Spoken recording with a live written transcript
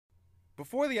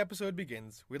Before the episode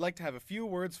begins, we'd like to have a few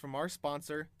words from our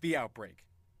sponsor, The Outbreak.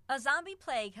 A zombie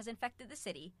plague has infected the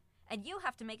city, and you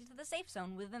have to make it to the safe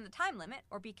zone within the time limit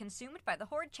or be consumed by the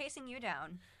horde chasing you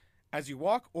down. As you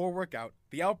walk or work out,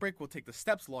 The Outbreak will take the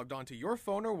steps logged onto your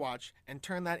phone or watch and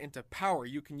turn that into power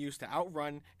you can use to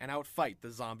outrun and outfight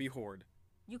the zombie horde.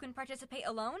 You can participate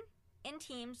alone, in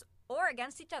teams, or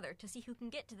against each other to see who can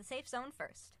get to the safe zone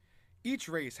first. Each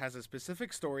race has a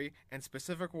specific story and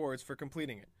specific rewards for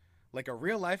completing it, like a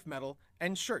real-life medal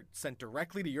and shirt sent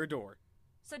directly to your door.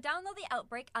 So download The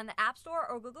Outbreak on the App Store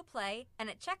or Google Play, and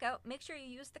at checkout, make sure you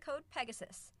use the code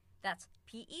PEGASUS. That's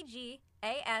PEGASUS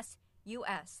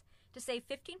to save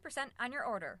 15% on your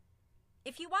order.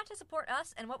 If you want to support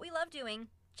us and what we love doing,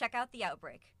 check out The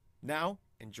Outbreak. Now,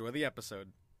 enjoy the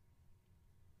episode.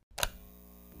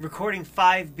 Recording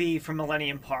 5B from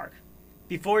Millennium Park.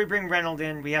 Before we bring Reynold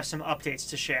in, we have some updates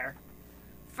to share.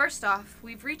 First off,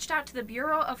 we've reached out to the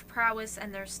Bureau of Prowess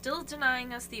and they're still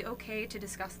denying us the okay to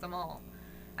discuss them all.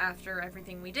 After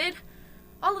everything we did,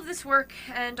 all of this work,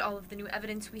 and all of the new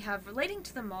evidence we have relating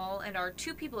to the mall and our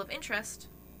two people of interest,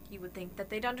 you would think that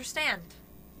they'd understand.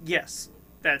 Yes,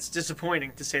 that's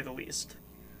disappointing to say the least.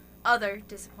 Other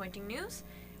disappointing news,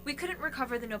 we couldn't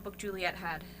recover the notebook Juliet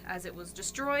had, as it was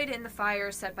destroyed in the fire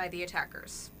set by the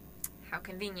attackers. How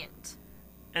convenient.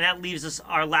 And that leaves us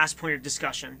our last point of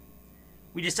discussion.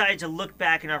 We decided to look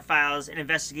back in our files and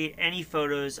investigate any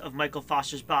photos of Michael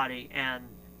Foster's body, and,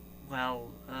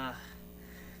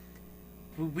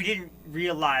 we didn't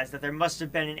realize that there must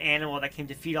have been an animal that came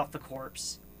to feed off the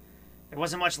corpse. There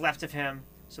wasn't much left of him,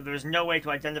 so there was no way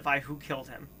to identify who killed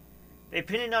him. They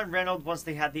pinned it on Reynold once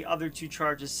they had the other two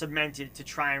charges cemented to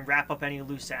try and wrap up any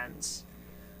loose ends.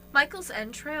 Michael's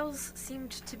entrails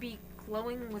seemed to be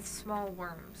glowing with small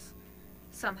worms.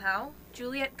 Somehow,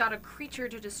 Juliet got a creature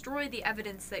to destroy the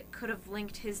evidence that could have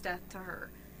linked his death to her.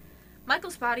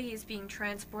 Michael's body is being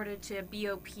transported to a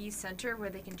BOP center where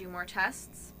they can do more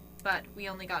tests, but we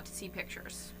only got to see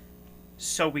pictures.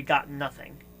 So we got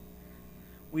nothing.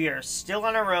 We are still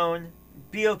on our own.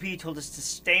 BOP told us to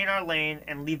stay in our lane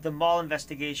and leave the mall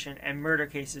investigation and murder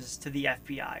cases to the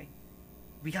FBI.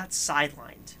 We got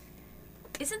sidelined.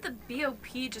 Isn't the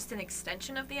BOP just an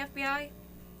extension of the FBI?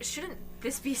 Shouldn't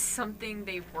this be something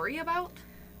they worry about?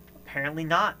 Apparently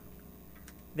not.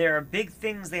 There are big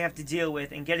things they have to deal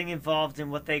with, and getting involved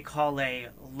in what they call a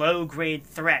low-grade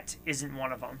threat isn't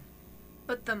one of them.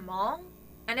 But the mall?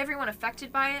 And everyone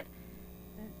affected by it?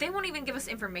 They won't even give us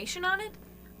information on it?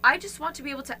 I just want to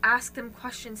be able to ask them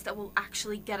questions that will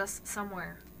actually get us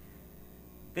somewhere.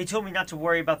 They told me not to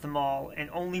worry about the mall and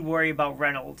only worry about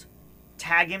Reynold.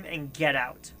 Tag him and get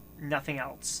out. Nothing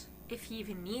else. If he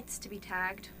even needs to be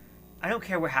tagged. I don't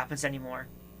care what happens anymore.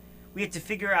 We have to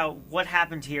figure out what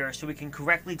happened here so we can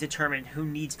correctly determine who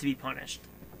needs to be punished.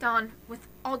 Don, with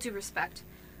all due respect,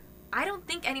 I don't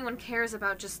think anyone cares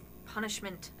about just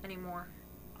punishment anymore.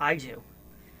 I do.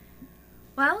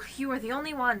 Well, you are the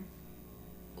only one.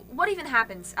 What even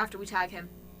happens after we tag him?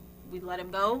 We let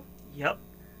him go? Yep.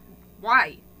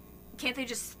 Why? Can't they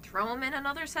just throw him in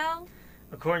another cell?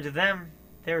 According to them,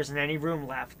 there isn't any room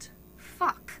left.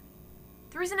 Fuck.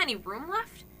 There isn't any room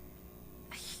left?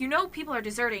 You know people are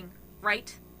deserting,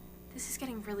 right? This is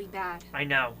getting really bad. I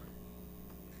know.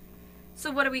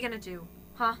 So what are we gonna do?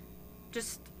 Huh?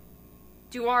 Just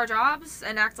do our jobs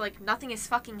and act like nothing is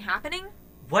fucking happening?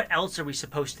 What else are we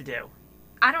supposed to do?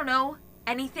 I don't know.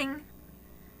 Anything?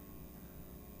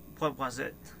 What was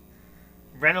it?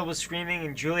 Reynold was screaming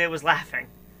and Juliet was laughing.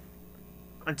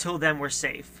 Until then, we're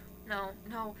safe. No.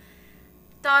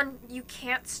 Don, you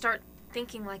can't start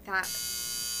thinking like that.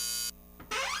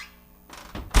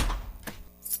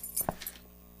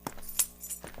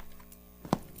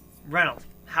 Reynold,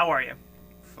 how are you?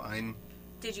 Fine.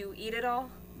 Did you eat it all?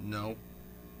 No.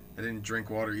 I didn't drink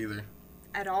water either.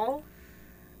 At all?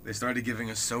 They started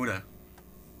giving us soda.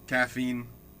 Caffeine,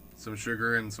 some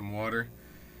sugar, and some water.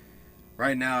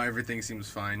 Right now, everything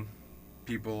seems fine.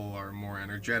 People are more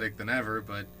energetic than ever,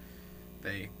 but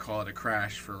they call it a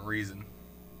crash for a reason.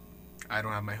 I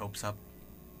don't have my hopes up.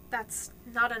 That's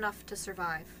not enough to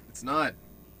survive. It's not.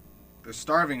 They're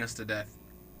starving us to death.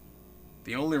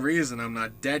 The only reason I'm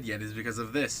not dead yet is because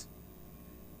of this.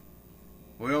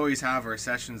 We always have our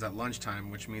sessions at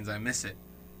lunchtime, which means I miss it.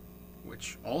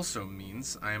 Which also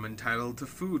means I am entitled to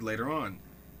food later on.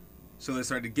 So they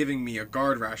started giving me a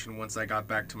guard ration once I got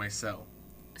back to my cell.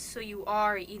 So you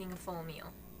are eating a full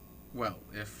meal? Well,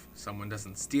 if someone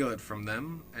doesn't steal it from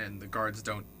them, and the guards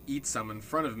don't eat some in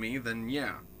front of me, then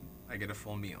yeah, I get a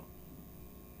full meal.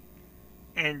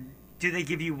 And do they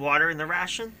give you water in the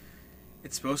ration?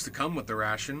 It's supposed to come with the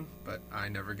ration, but I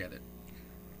never get it.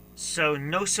 So,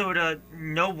 no soda,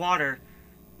 no water.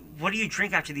 What do you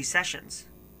drink after these sessions?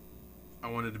 I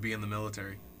wanted to be in the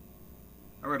military.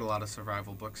 I read a lot of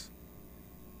survival books.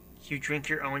 You drink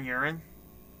your own urine?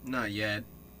 Not yet.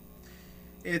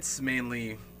 It's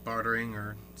mainly bartering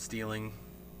or stealing.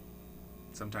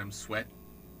 Sometimes sweat.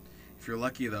 If you're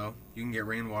lucky, though, you can get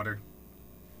rainwater.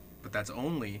 But that's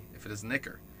only if it is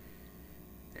Nicker.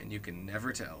 And you can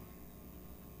never tell.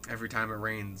 Every time it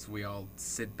rains, we all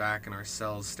sit back in our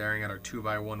cells staring at our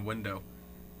 2x1 window,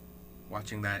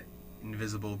 watching that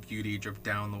invisible beauty drip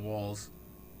down the walls.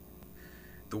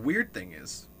 The weird thing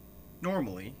is,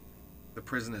 normally, the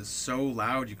prison is so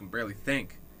loud you can barely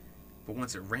think. But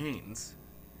once it rains,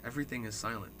 everything is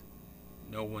silent.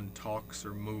 No one talks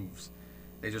or moves.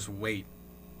 They just wait.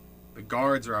 The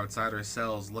guards are outside our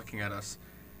cells looking at us,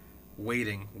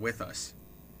 waiting with us,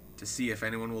 to see if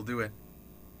anyone will do it.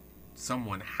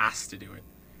 Someone has to do it.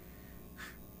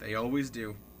 They always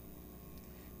do.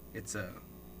 It's a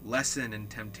lesson in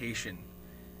temptation,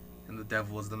 and the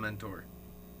devil is the mentor.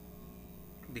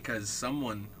 Because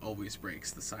someone always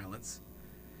breaks the silence.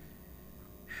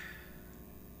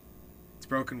 It's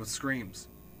broken with screams.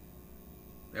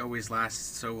 They always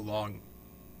last so long.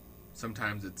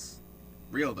 Sometimes it's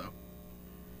real, though.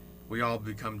 We all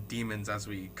become demons as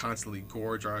we constantly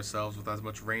gorge ourselves with as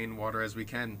much rainwater as we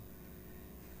can.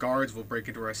 Guards will break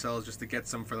into our cells just to get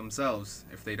some for themselves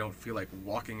if they don't feel like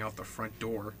walking out the front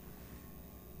door.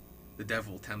 The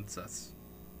devil tempts us,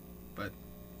 but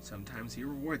sometimes he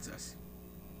rewards us.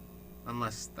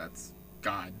 Unless that's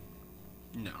God.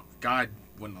 No, God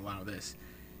wouldn't allow this.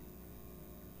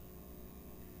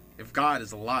 If God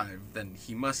is alive, then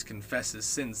he must confess his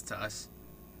sins to us.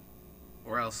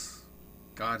 Or else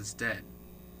God is dead,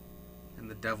 and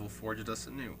the devil forged us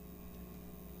anew.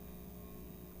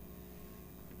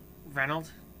 Reynold?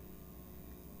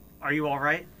 Are you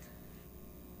alright?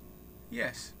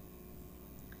 Yes.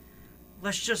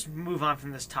 Let's just move on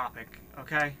from this topic,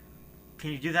 okay?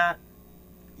 Can you do that?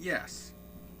 Yes.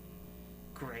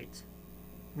 Great.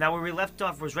 Now, where we left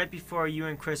off was right before you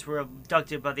and Chris were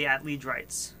abducted by the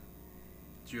Atleedrites.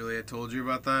 Juliet told you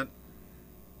about that?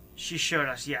 She showed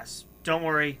us, yes. Don't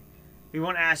worry. We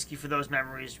won't ask you for those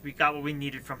memories. We got what we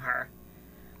needed from her.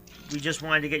 We just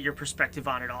wanted to get your perspective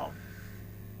on it all.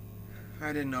 I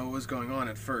didn't know what was going on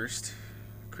at first.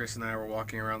 Chris and I were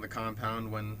walking around the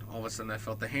compound when all of a sudden I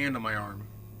felt a hand on my arm,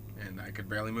 and I could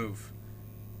barely move.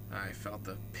 I felt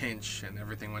the pinch and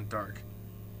everything went dark.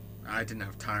 I didn't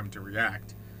have time to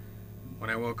react. When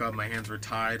I woke up, my hands were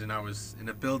tied and I was in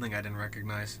a building I didn't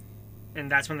recognize.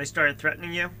 And that's when they started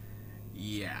threatening you?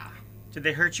 Yeah. Did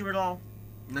they hurt you at all?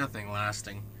 Nothing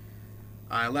lasting.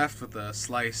 I left with a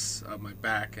slice of my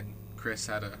back, and Chris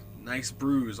had a nice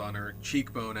bruise on her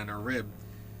cheekbone and her rib.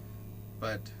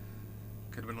 But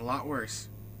could have been a lot worse.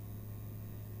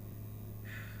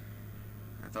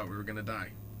 I thought we were gonna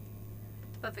die.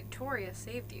 But Victoria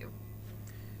saved you.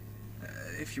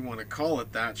 If you want to call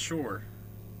it that, sure.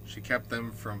 She kept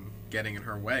them from getting in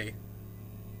her way.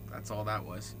 That's all that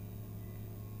was.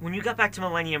 When you got back to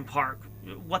Millennium Park,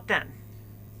 what then?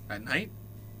 At night,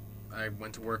 I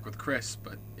went to work with Chris,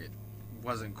 but it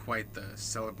wasn't quite the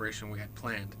celebration we had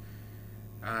planned.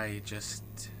 I just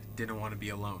didn't want to be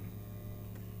alone.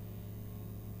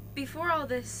 Before all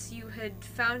this, you had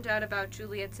found out about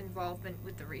Juliet's involvement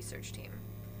with the research team.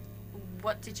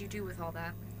 What did you do with all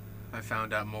that? I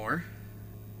found out more,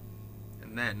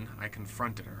 and then I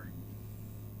confronted her.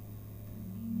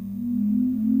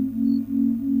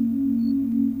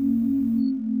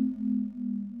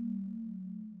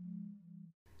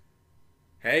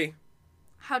 Hey,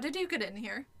 How did you get in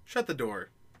here? shut the door,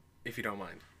 if you don't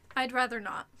mind. I'd rather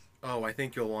not. Oh, I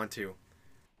think you'll want to.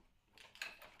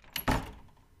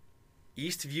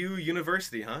 Eastview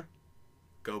University, huh?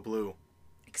 Go Blue.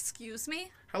 Excuse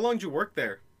me? How long did you work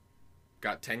there?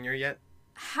 Got tenure yet?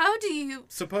 How do you...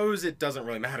 Suppose it doesn't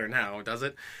really matter now, does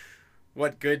it?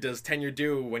 What good does tenure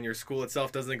do when your school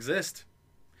itself doesn't exist?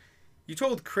 You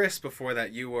told Chris before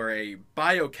that you were a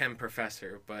biochem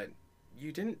professor, but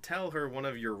you didn't tell her one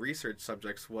of your research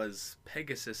subjects was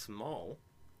Pegasus Mall.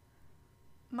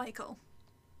 Michael.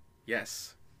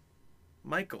 Yes.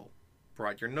 Michael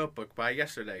brought your notebook by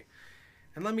yesterday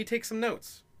and let me take some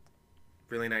notes.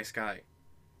 Really nice guy.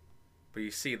 But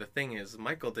you see, the thing is,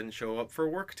 Michael didn't show up for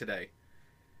work today.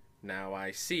 Now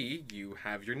I see you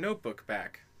have your notebook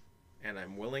back, and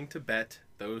I'm willing to bet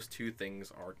those two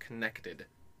things are connected.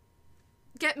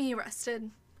 Get me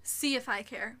arrested. See if I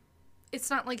care. It's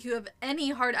not like you have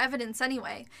any hard evidence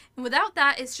anyway, and without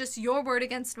that, it's just your word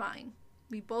against mine.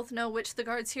 We both know which the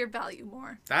guards here value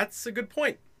more. That's a good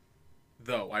point.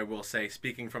 Though, I will say,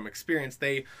 speaking from experience,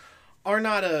 they are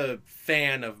not a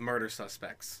fan of murder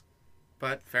suspects.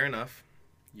 But fair enough.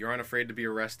 You're unafraid to be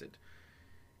arrested.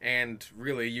 And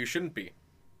really, you shouldn't be.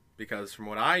 Because from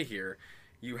what I hear,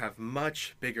 you have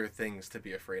much bigger things to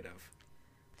be afraid of.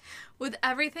 With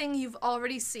everything you've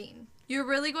already seen, you're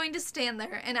really going to stand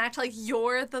there and act like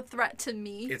you're the threat to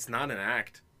me? It's not an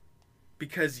act.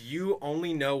 Because you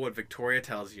only know what Victoria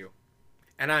tells you.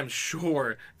 And I'm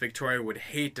sure Victoria would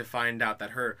hate to find out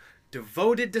that her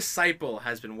devoted disciple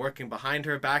has been working behind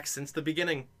her back since the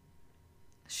beginning.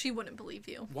 She wouldn't believe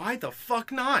you. Why the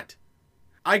fuck not?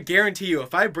 I guarantee you,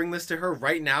 if I bring this to her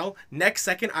right now, next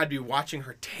second I'd be watching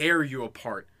her tear you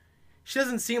apart. She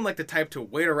doesn't seem like the type to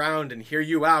wait around and hear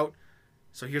you out.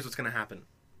 So here's what's gonna happen.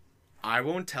 I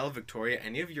won't tell Victoria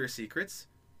any of your secrets,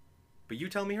 but you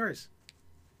tell me hers.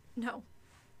 No,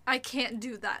 I can't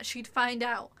do that. She'd find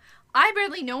out. I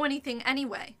barely know anything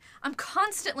anyway. I'm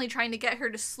constantly trying to get her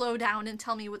to slow down and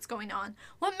tell me what's going on.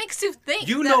 What makes you think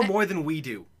You that know more than we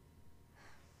do.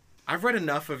 I've read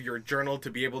enough of your journal to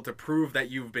be able to prove that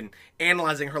you've been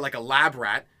analyzing her like a lab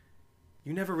rat.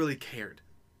 You never really cared.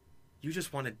 You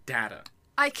just wanted data.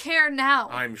 I care now.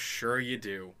 I'm sure you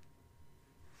do.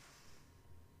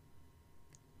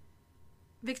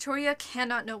 Victoria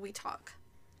cannot know we talk.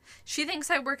 She thinks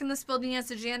I work in this building as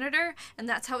a janitor, and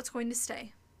that's how it's going to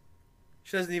stay.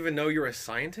 She doesn't even know you're a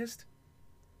scientist?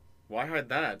 Why hide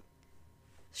that?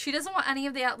 She doesn't want any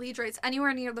of the Atleadrites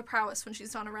anywhere near the prowess when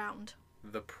she's not around.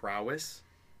 The prowess?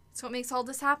 It's what makes all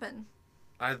this happen.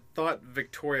 I thought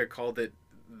Victoria called it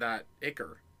that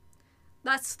ichor.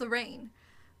 That's the rain.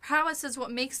 Prowess is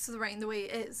what makes the rain the way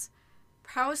it is.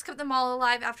 Prowess kept them all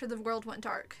alive after the world went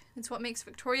dark. It's what makes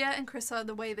Victoria and Krissa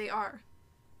the way they are.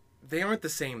 They aren't the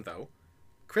same, though.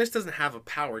 Chris doesn't have a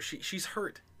power. She's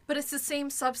hurt. But it's the same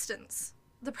substance.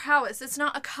 The prowess, it's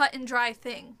not a cut and dry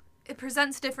thing. It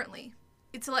presents differently.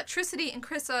 It's electricity in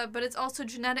Krissa, but it's also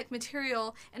genetic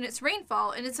material, and it's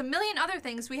rainfall, and it's a million other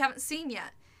things we haven't seen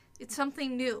yet. It's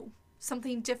something new,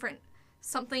 something different,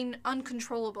 something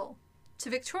uncontrollable. To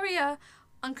Victoria,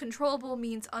 uncontrollable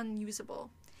means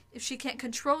unusable. If she can't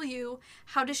control you,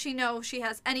 how does she know she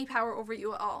has any power over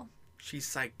you at all? She's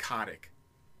psychotic.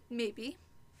 Maybe,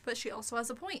 but she also has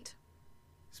a point.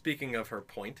 Speaking of her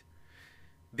point,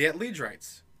 the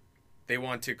Atleadrites. They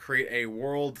want to create a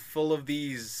world full of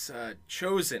these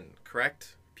chosen,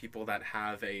 correct? People that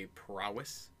have a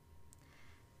prowess.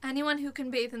 Anyone who can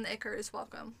bathe in the ichor is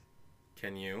welcome.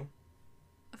 Can you?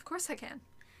 Of course I can.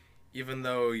 Even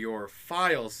though your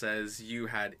file says you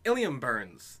had ilium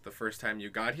burns the first time you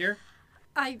got here.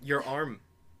 Your arm.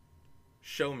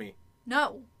 Show me.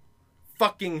 No.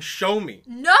 Fucking show me.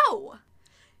 No!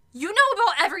 You know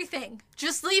about everything.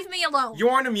 Just leave me alone. You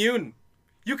aren't immune.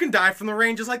 You can die from the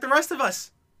rain just like the rest of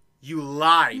us. You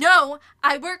lied. No,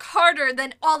 I work harder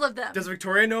than all of them. Does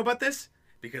Victoria know about this?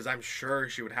 Because I'm sure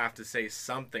she would have to say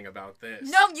something about this.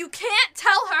 No, you can't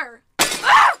tell her.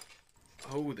 Ah!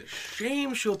 Oh, the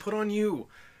shame she'll put on you.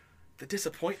 The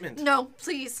disappointment. No,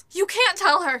 please. You can't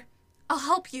tell her. I'll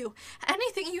help you.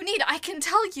 Anything you need, I can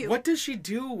tell you. What does she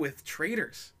do with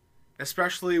traitors?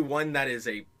 Especially one that is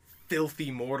a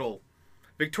filthy mortal.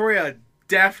 Victoria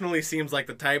definitely seems like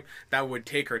the type that would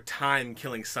take her time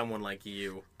killing someone like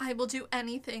you. I will do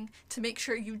anything to make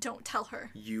sure you don't tell her.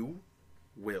 You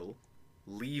will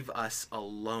leave us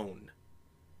alone.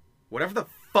 Whatever the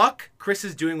fuck Chris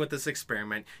is doing with this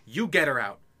experiment, you get her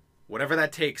out. Whatever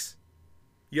that takes.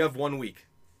 You have 1 week.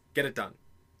 Get it done.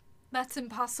 That's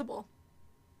impossible.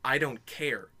 I don't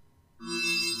care.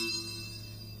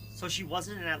 So she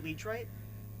wasn't an Atleadrite?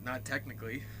 Not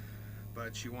technically,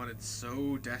 but she wanted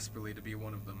so desperately to be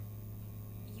one of them.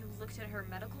 You looked at her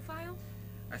medical file?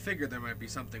 I figured there might be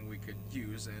something we could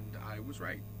use, and I was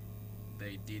right.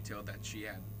 They detailed that she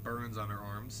had burns on her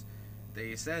arms.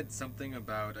 They said something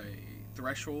about a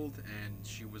threshold, and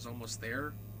she was almost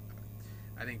there.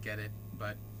 I didn't get it,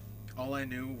 but all I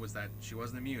knew was that she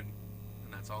wasn't immune,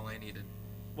 and that's all I needed.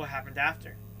 What happened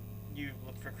after? You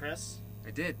looked for Chris?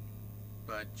 I did,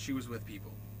 but she was with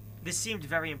people. This seemed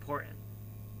very important.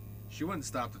 She wouldn't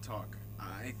stop to talk.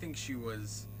 I think she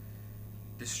was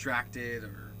distracted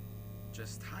or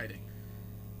just hiding.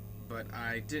 But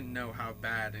I didn't know how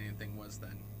bad anything was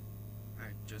then. I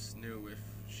just knew if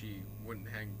she wouldn't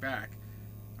hang back,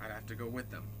 I'd have to go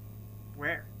with them.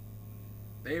 Where?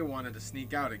 They wanted to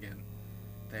sneak out again.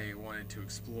 They wanted to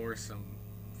explore some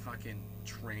fucking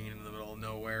train in the middle of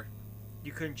nowhere.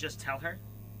 You couldn't just tell her?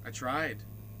 I tried,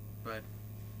 but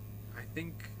I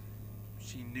think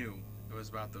she knew it was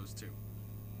about those two.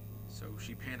 So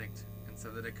she panicked and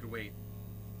said that it could wait.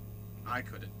 I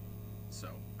couldn't, so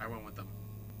I went with them.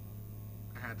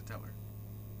 I had to tell her.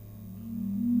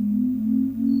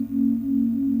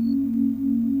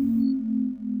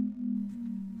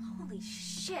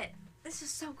 This is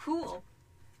so cool.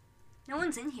 No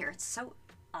one's in here. It's so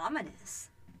ominous.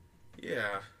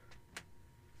 Yeah.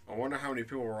 I wonder how many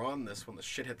people were on this when the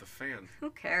shit hit the fan. Who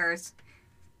cares?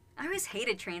 I always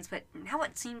hated trains, but now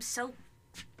it seems so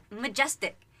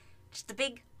majestic. Just a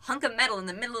big hunk of metal in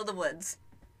the middle of the woods.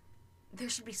 There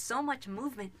should be so much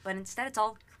movement, but instead it's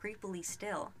all creepily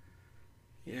still.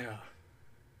 Yeah.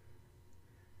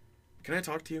 Can I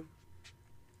talk to you?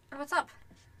 What's up?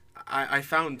 I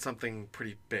found something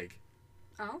pretty big.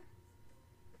 Oh?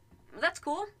 Well, that's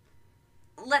cool.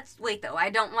 Let's wait, though.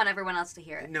 I don't want everyone else to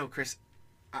hear it. No, Chris.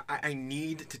 I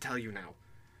need to tell you now.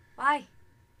 Why?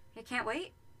 You can't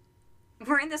wait?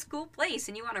 We're in this cool place,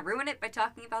 and you want to ruin it by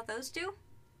talking about those two?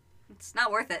 It's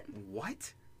not worth it.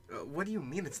 What? What do you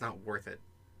mean it's not worth it?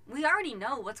 We already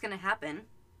know what's going to happen.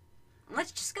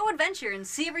 Let's just go adventure and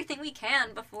see everything we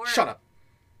can before... Shut up.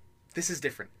 This is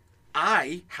different.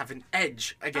 I have an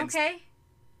edge against... Okay.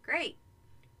 Great.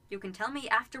 You can tell me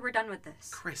after we're done with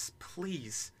this. Chris,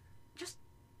 please. Just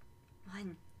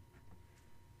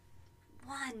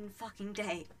one fucking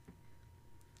day.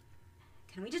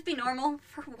 Can we just be normal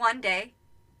for one day?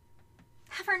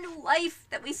 Have our new life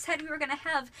that we said we were gonna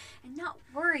have and not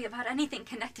worry about anything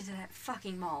connected to that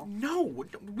fucking mall. No,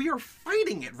 we are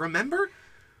fighting it, remember?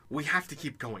 We have to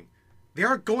keep going. They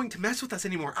aren't going to mess with us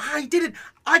anymore. I did it.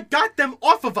 I got them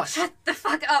off of us. Shut the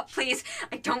fuck up, please.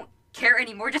 I don't care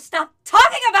anymore. Just stop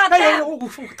talking about Hey, them! oh,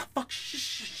 what the fuck?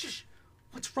 Shh.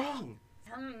 What's wrong?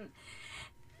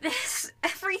 This,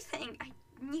 everything. I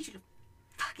need you to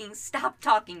fucking stop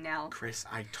talking now. Chris,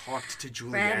 I talked to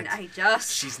Juliet. Ren,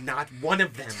 She's not one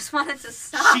of them. just wanted to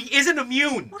stop. She isn't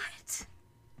immune. What?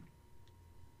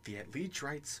 The Edlige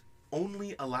rights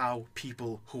only allow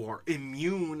people who are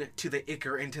immune to the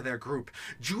Ichor into their group.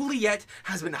 Juliet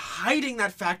has been hiding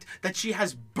that fact that she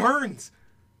has burns.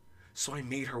 So I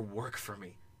made her work for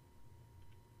me.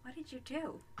 What did you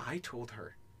do? I told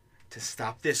her to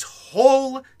stop this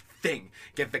whole thing.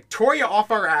 Get Victoria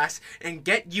off our ass and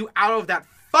get you out of that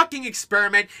fucking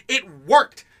experiment. It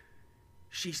worked.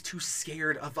 She's too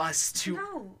scared of us to...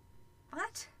 No.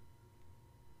 What?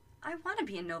 I want to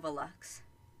be in Nova Lux.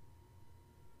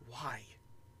 Why?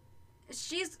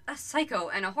 She's a psycho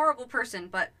and a horrible person,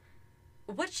 but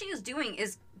what she is doing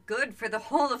is good for the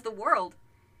whole of the world.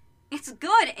 It's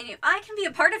good, and if I can be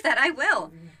a part of that, I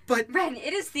will. But... Ren,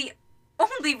 it is the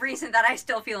only reason that I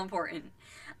still feel important.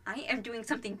 I am doing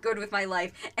something good with my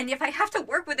life, and if I have to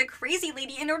work with a crazy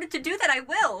lady in order to do that, I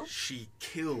will. She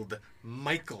killed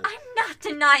Michael. I'm not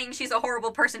denying she's a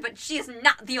horrible person, but she is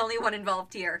not the only one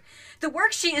involved here. The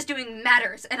work she is doing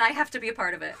matters, and I have to be a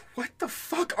part of it. What the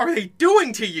fuck are they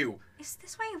doing to you? Is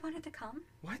this why you wanted to come?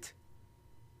 What?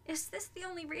 Is this the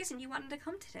only reason you wanted to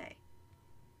come today?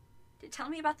 To tell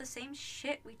me about the same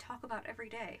shit we talk about every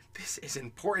day. This is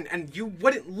important, and you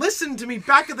wouldn't listen to me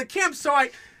back at the camp, so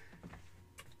I...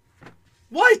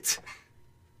 What?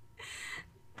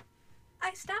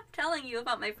 I stopped telling you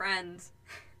about my friends.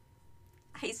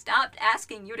 I stopped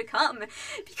asking you to come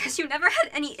because you never had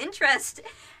any interest.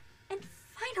 And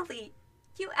finally,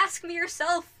 you ask me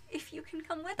yourself if you can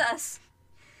come with us.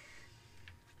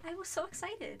 I was so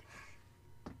excited.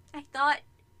 I thought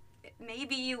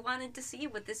maybe you wanted to see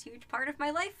what this huge part of my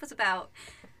life was about.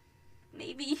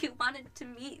 Maybe you wanted to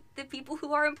meet the people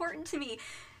who are important to me.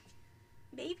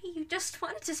 Maybe you just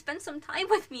wanted to spend some time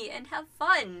with me and have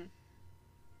fun.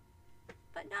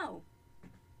 But no.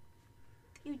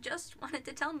 You just wanted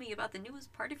to tell me about the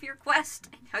newest part of your quest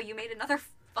and how you made another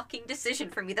fucking decision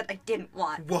for me that I didn't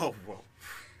want. Whoa.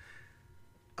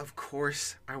 Of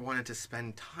course, I wanted to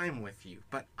spend time with you,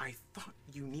 but I thought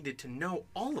you needed to know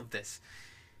all of this.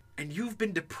 And you've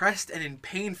been depressed and in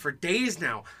pain for days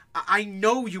now. I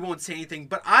know you won't say anything,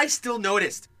 but I still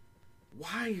noticed.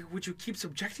 Why would you keep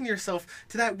subjecting yourself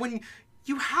to that when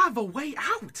you have a way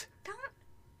out? Don't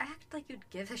act like you'd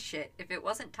give a shit if it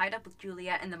wasn't tied up with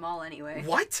Juliet in the mall anyway.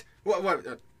 What?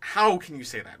 What? How can you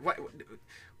say that?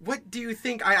 What do you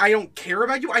think? I don't care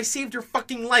about you? I saved your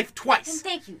fucking life twice. And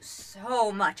thank you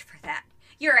so much for that.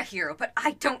 You're a hero, but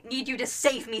I don't need you to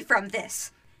save me from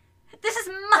this. This is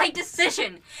my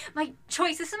decision. My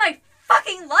choice. This is my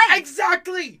fucking life.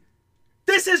 Exactly!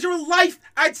 This is your life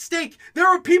at stake. There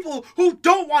are people who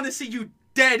don't want to see you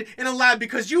dead in a lab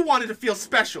because you wanted to feel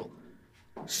special.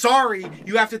 Sorry,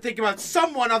 you have to think about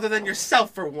someone other than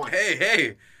yourself for once.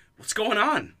 Hey, what's going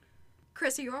on?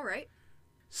 Chris, are you alright?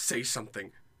 Say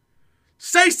something.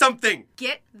 Say something!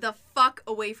 Get the fuck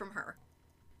away from her.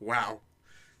 Wow.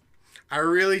 I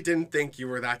really didn't think you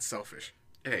were that selfish.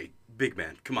 Hey, big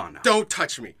man, come on now. Don't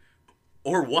touch me.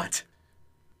 Or what?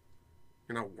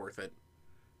 You're not worth it.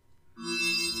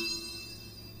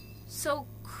 So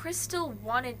Chris still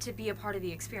wanted to be a part of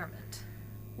the experiment.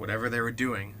 Whatever they were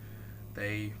doing,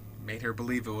 they made her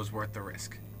believe it was worth the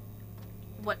risk.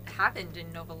 What happened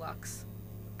in Nova Lux?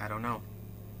 I don't know.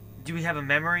 Do we have a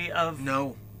memory of...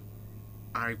 No.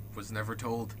 I was never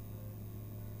told.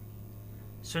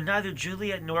 So neither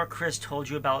Juliet nor Chris told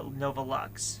you about Nova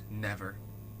Lux? Never.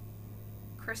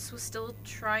 Chris was still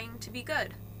trying to be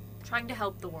good. Trying to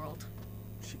help the world.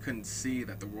 She couldn't see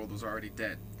that the world was already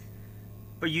dead.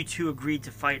 But you two agreed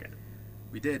to fight it.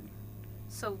 We did.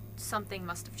 So something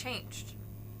must have changed.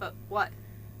 But what?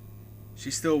 She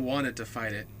still wanted to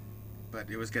fight it, but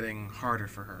it was getting harder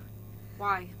for her.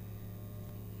 Why?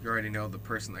 You already know the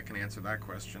person that can answer that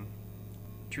question.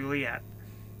 Juliet.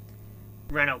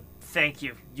 Reno, thank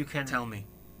you. You can... Tell me,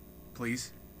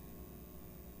 please,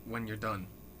 when you're done.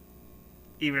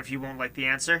 Even if you won't like the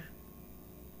answer?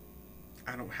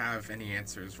 I don't have any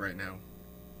answers right now.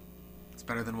 It's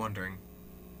better than wondering.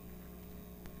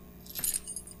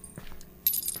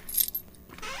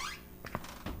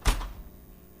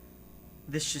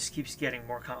 This just keeps getting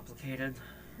more complicated.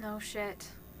 No shit.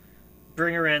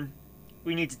 Bring her in.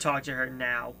 We need to talk to her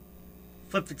now.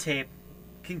 Flip the tape.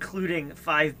 Concluding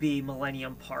 5B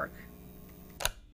Millennium Park.